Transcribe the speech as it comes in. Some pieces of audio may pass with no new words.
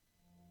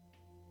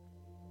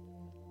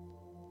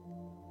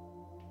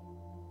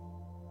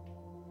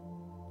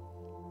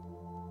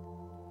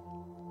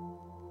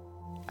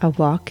A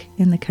walk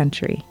in the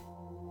country.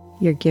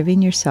 You're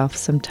giving yourself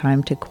some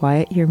time to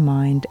quiet your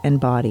mind and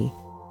body.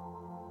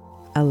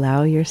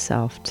 Allow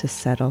yourself to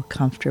settle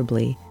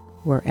comfortably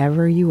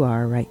wherever you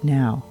are right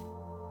now.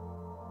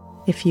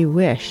 If you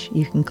wish,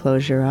 you can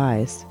close your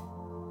eyes.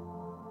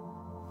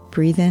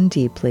 Breathe in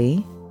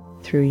deeply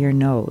through your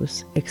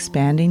nose,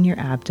 expanding your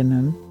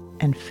abdomen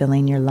and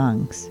filling your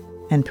lungs,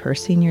 and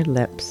pursing your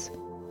lips.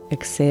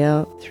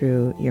 Exhale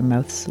through your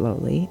mouth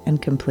slowly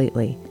and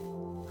completely,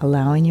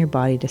 allowing your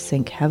body to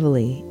sink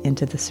heavily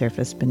into the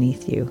surface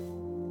beneath you.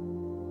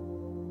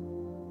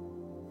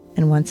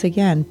 And once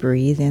again,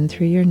 breathe in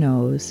through your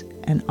nose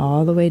and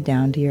all the way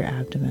down to your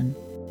abdomen.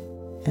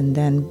 And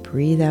then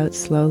breathe out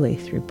slowly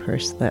through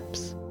pursed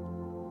lips,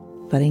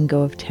 letting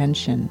go of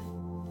tension,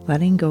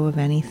 letting go of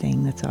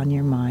anything that's on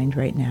your mind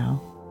right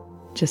now,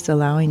 just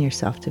allowing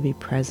yourself to be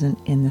present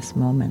in this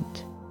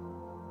moment.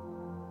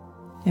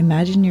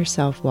 Imagine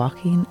yourself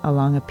walking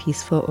along a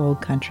peaceful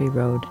old country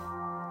road.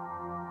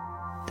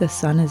 The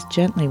sun is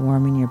gently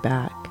warming your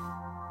back.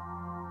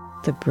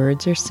 The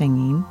birds are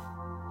singing.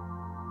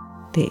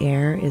 The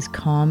air is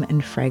calm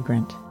and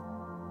fragrant.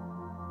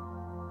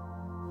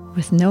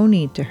 With no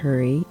need to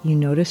hurry, you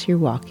notice your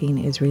walking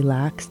is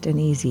relaxed and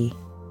easy.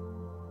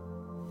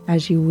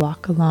 As you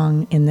walk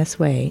along in this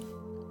way,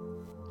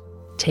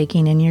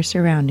 taking in your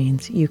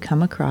surroundings, you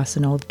come across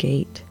an old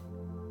gate.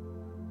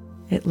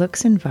 It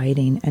looks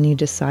inviting, and you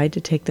decide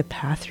to take the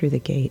path through the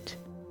gate.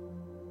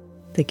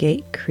 The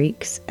gate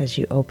creaks as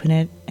you open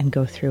it and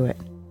go through it.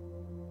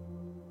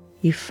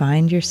 You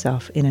find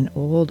yourself in an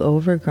old,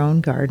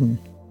 overgrown garden.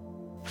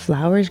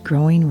 Flowers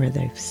growing where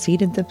they've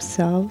seated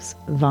themselves,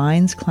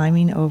 vines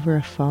climbing over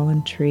a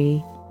fallen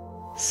tree,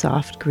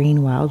 soft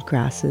green wild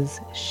grasses,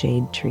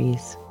 shade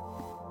trees.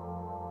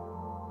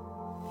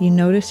 You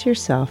notice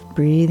yourself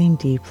breathing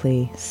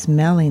deeply,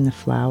 smelling the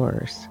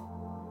flowers,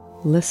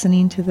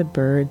 listening to the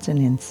birds and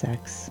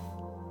insects,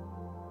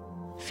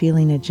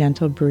 feeling a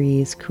gentle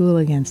breeze cool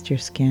against your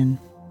skin.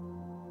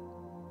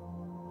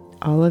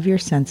 All of your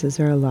senses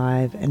are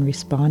alive and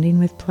responding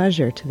with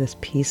pleasure to this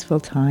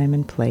peaceful time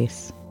and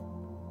place.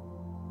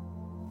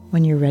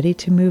 When you're ready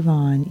to move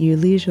on, you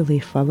leisurely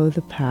follow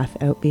the path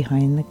out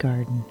behind the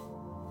garden,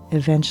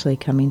 eventually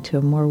coming to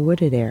a more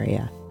wooded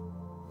area.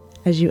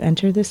 As you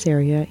enter this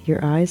area,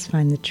 your eyes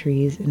find the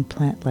trees and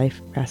plant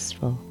life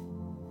restful.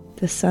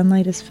 The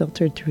sunlight is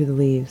filtered through the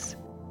leaves.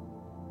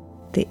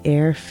 The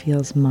air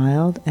feels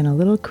mild and a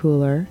little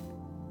cooler.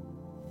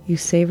 You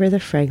savor the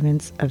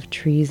fragrance of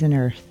trees and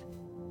earth.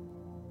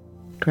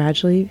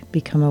 Gradually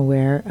become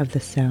aware of the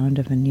sound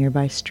of a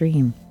nearby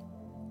stream.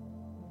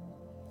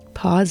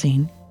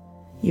 Pausing,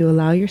 you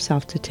allow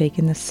yourself to take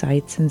in the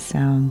sights and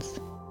sounds,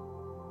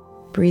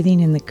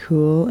 breathing in the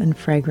cool and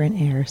fragrant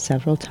air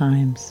several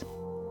times.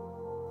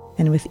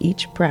 And with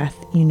each breath,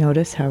 you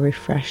notice how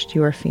refreshed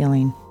you are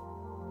feeling.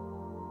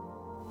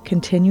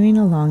 Continuing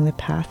along the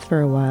path for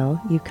a while,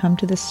 you come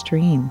to the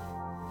stream.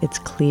 It's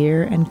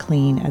clear and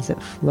clean as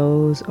it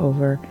flows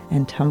over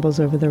and tumbles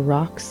over the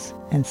rocks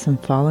and some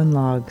fallen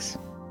logs.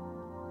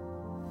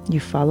 You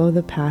follow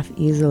the path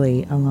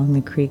easily along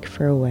the creek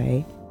for a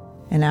way,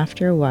 and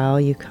after a while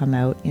you come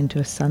out into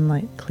a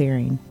sunlight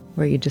clearing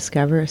where you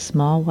discover a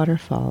small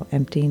waterfall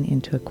emptying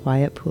into a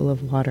quiet pool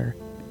of water.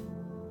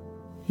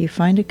 You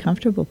find a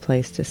comfortable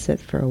place to sit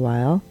for a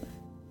while,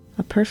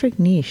 a perfect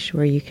niche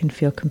where you can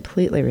feel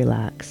completely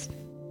relaxed.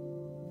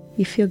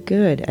 You feel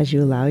good as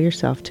you allow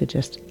yourself to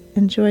just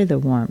enjoy the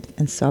warmth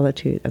and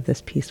solitude of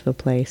this peaceful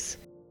place.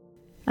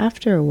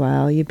 After a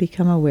while, you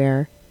become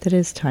aware that it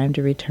is time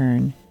to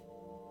return.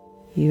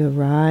 You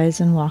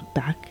arise and walk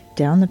back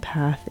down the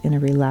path in a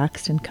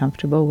relaxed and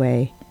comfortable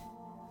way,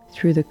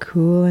 through the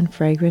cool and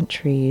fragrant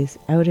trees,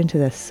 out into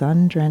the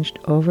sun-drenched,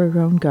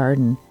 overgrown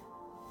garden,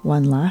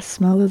 one last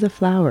smell of the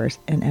flowers,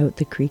 and out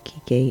the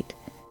creaky gate.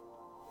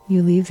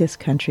 You leave this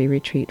country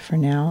retreat for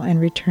now and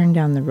return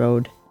down the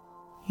road.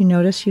 You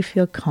notice you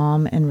feel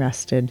calm and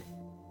rested.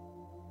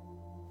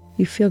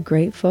 You feel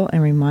grateful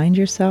and remind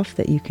yourself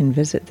that you can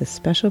visit this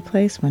special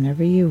place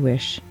whenever you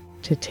wish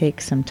to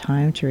take some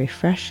time to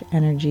refresh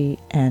energy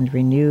and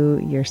renew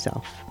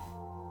yourself.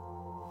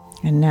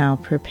 And now,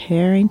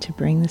 preparing to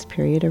bring this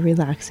period of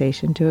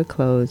relaxation to a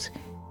close,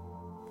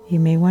 you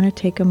may want to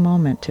take a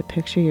moment to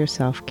picture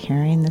yourself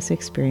carrying this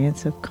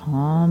experience of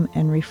calm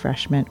and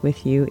refreshment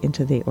with you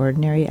into the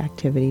ordinary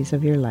activities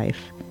of your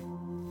life.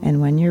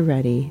 And when you're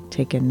ready,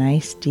 take a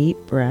nice deep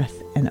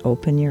breath and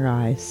open your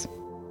eyes.